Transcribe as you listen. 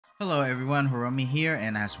Hello everyone, Hiromi here,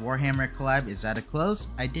 and as Warhammer collab is at a close,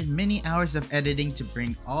 I did many hours of editing to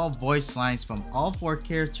bring all voice lines from all 4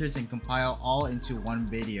 characters and compile all into one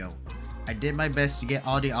video. I did my best to get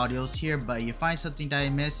all the audios here, but if you find something that I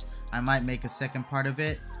missed, I might make a second part of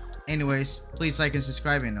it. Anyways, please like and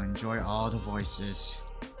subscribe and enjoy all the voices.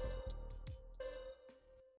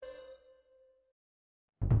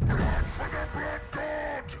 Blood for the Blood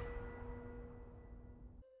God!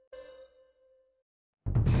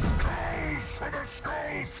 Skulls for the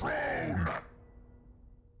Skull Throne!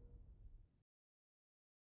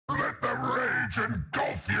 Let the rage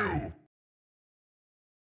engulf you!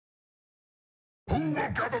 Who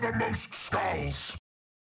will gather the most skulls?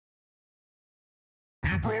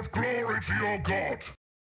 You brought glory to your god.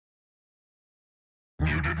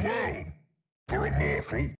 You did well, for a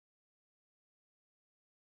mortal.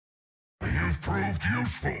 You've proved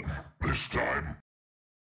useful this time.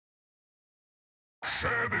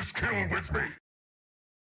 Share this kill with me.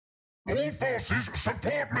 All forces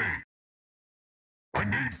support me. I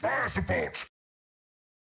need fire support.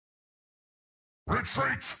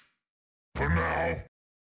 Retreat. For now.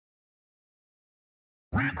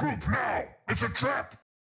 Regroup now. It's a trap.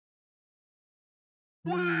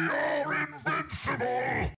 We are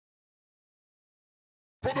invincible.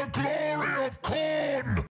 For the glory of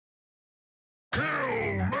Khorne.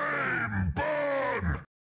 Kill, maim, burn!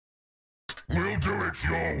 We'll do it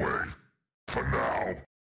your way, for now.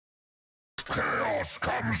 Chaos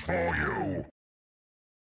comes for you.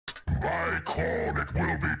 By Khorne it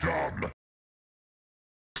will be done.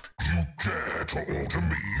 You dare to order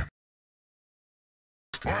me?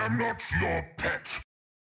 I am not your pet.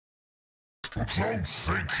 Don't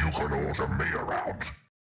think you can order me around.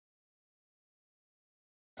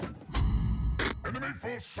 Enemy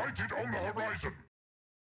force sighted on the horizon.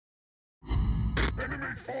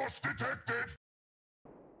 Enemy force detected.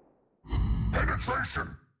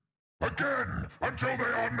 Penetration. Again, until they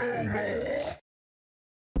are no more.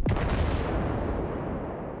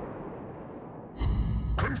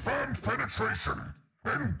 Confirmed penetration.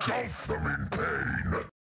 Engulf them in pain.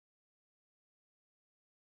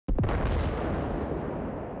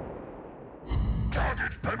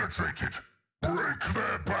 Target penetrated. Break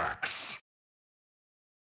their backs.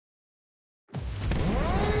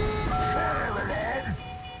 Fire alarm!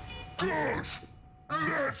 Good!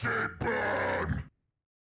 Let it burn!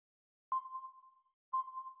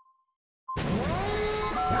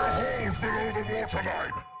 We're hauled below the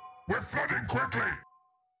waterline! We're flooding quickly!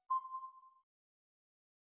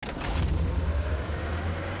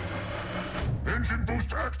 Engine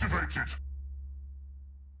boost activated!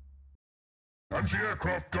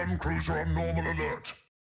 Anti-aircraft gun cruiser on normal alert.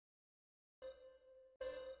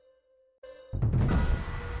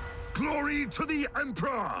 Glory to the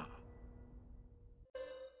Emperor!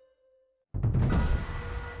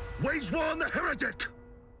 Wage one the heretic!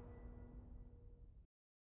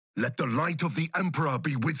 Let the light of the Emperor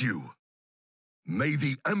be with you. May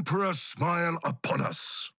the Emperor smile upon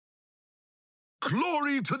us.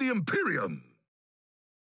 Glory to the Imperium!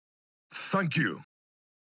 Thank you.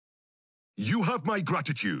 You have my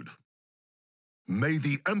gratitude. May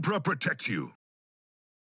the Emperor protect you.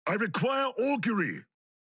 I require augury.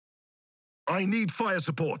 I need fire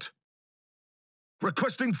support.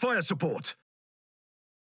 Requesting fire support.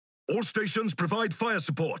 All stations provide fire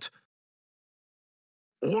support.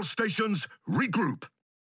 All stations regroup.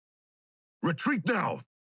 Retreat now.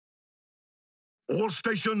 All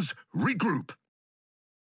stations regroup.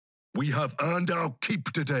 We have earned our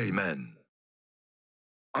keep today, men.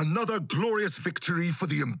 Another glorious victory for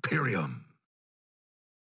the Imperium.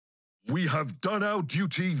 We have done our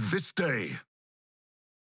duty this day.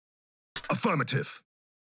 Affirmative.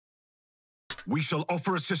 We shall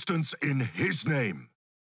offer assistance in his name.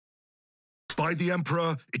 By the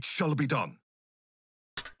Emperor, it shall be done.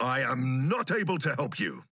 I am not able to help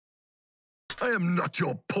you. I am not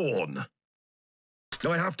your pawn.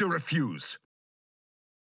 I have to refuse.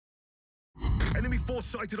 Enemy force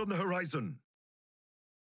sighted on the horizon.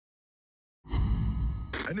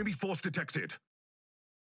 Enemy force detected.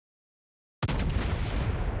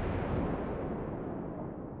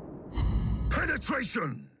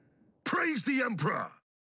 Penetration! Praise the Emperor!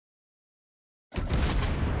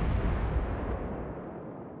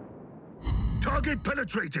 Target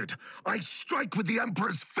penetrated! I strike with the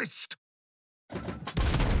Emperor's fist!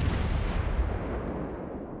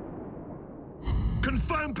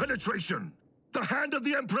 Confirm penetration! The hand of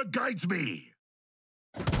the Emperor guides me!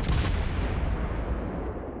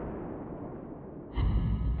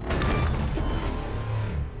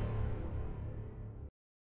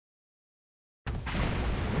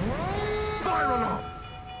 Fire alarm!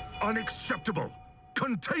 Unacceptable!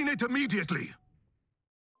 Contain it immediately!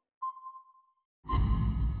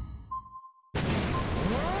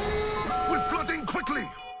 We're flooding quickly!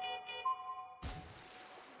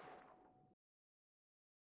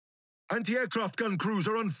 Anti-aircraft gun crews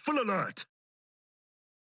are on full alert!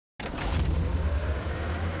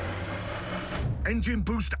 Engine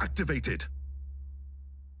boost activated.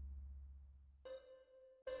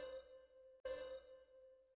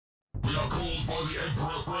 We are called by the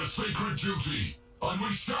Emperor for a sacred duty, and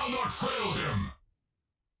we shall not fail him!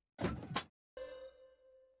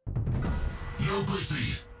 No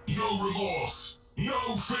pity, no remorse,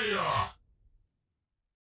 no fear!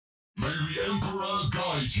 May the Emperor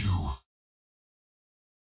guide you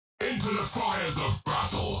into the fires of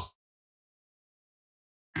battle!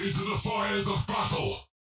 Into the fires of battle!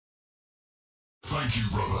 Thank you,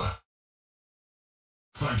 brother.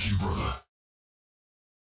 Thank you, brother.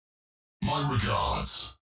 My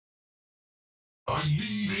regards. I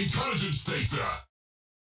need intelligence data.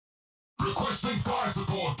 Requesting fire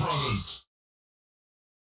support, brothers.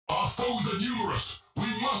 Our foes are numerous. We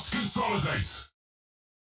must consolidate.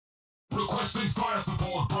 Requesting fire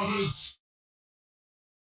support, brothers.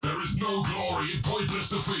 There is no glory in pointless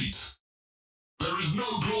defeat. There is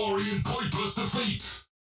no glory in pointless defeat.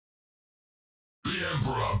 The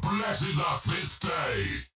Emperor blesses us this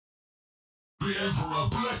day. The Emperor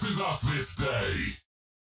blesses us this day.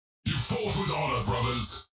 You fought with honor,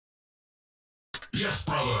 brothers. Yes,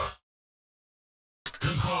 brother.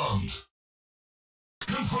 Confirmed.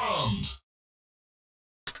 Confirmed.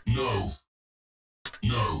 No.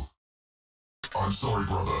 No. I'm sorry,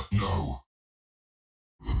 brother. No.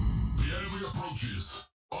 The enemy approaches.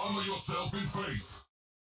 Armor yourself in faith.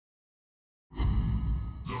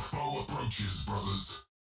 The foe approaches, brothers.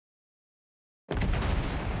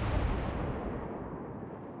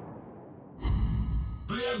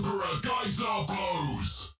 The Emperor guides our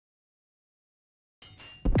blows!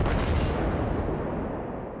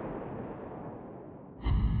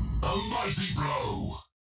 A mighty blow!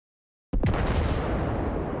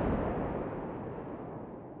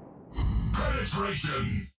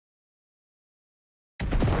 Penetration!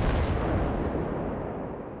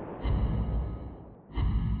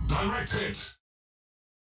 Direct hit!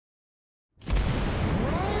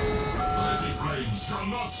 Petty flames shall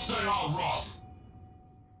not stay our wrath!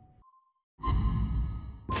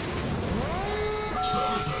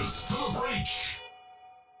 Servitors, to the breach!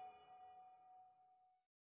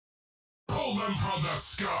 Pull them from the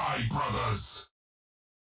sky, brothers!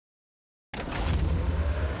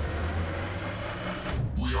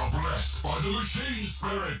 We are blessed by the machine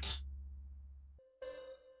spirit!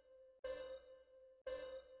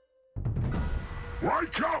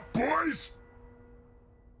 Wake up, boys!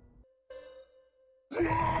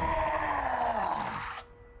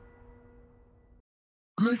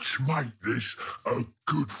 Let's make this a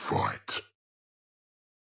good fight.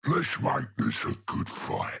 Let's make this a good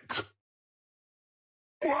fight.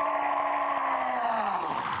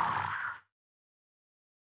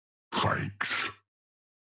 Thanks.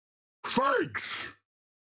 Thanks.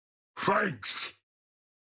 Thanks.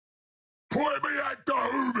 Point me at the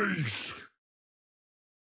hoomies.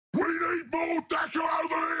 We need more Decker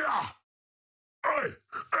over here. Hey,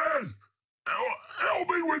 help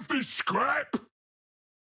me with this scrap.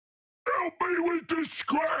 Help me with this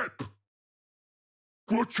scrap!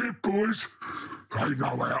 Watch it, boys. They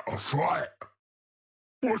know how to fight.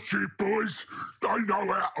 Watch it, boys. They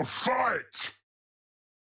know how to fight.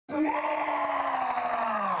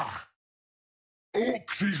 Wah!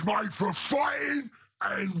 Orcs is made for fighting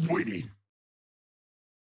and winning.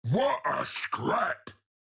 What a scrap!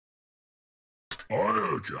 I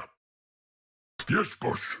heard you. Yes,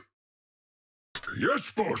 boss. Yes,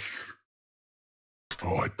 boss.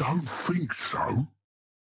 I don't think so.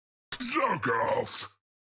 Zog off!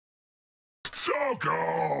 Zog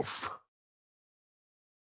off!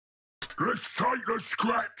 Let's take the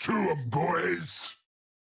scrap to 'em, boys!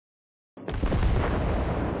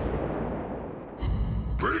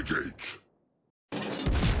 Big it!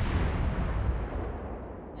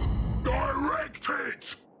 Direct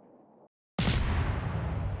it!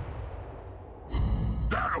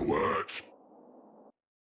 That'll hurt!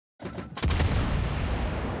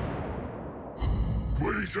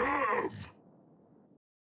 Reserve!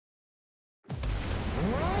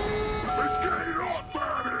 It's getting hot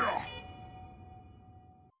down here!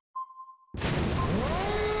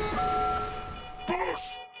 Boss!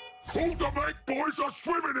 All the mech boys are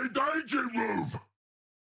swimming in the engine room!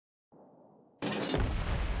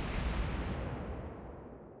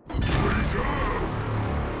 Reserve!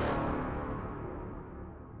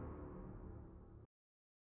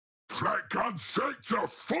 Fleck kann 6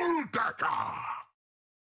 full decker!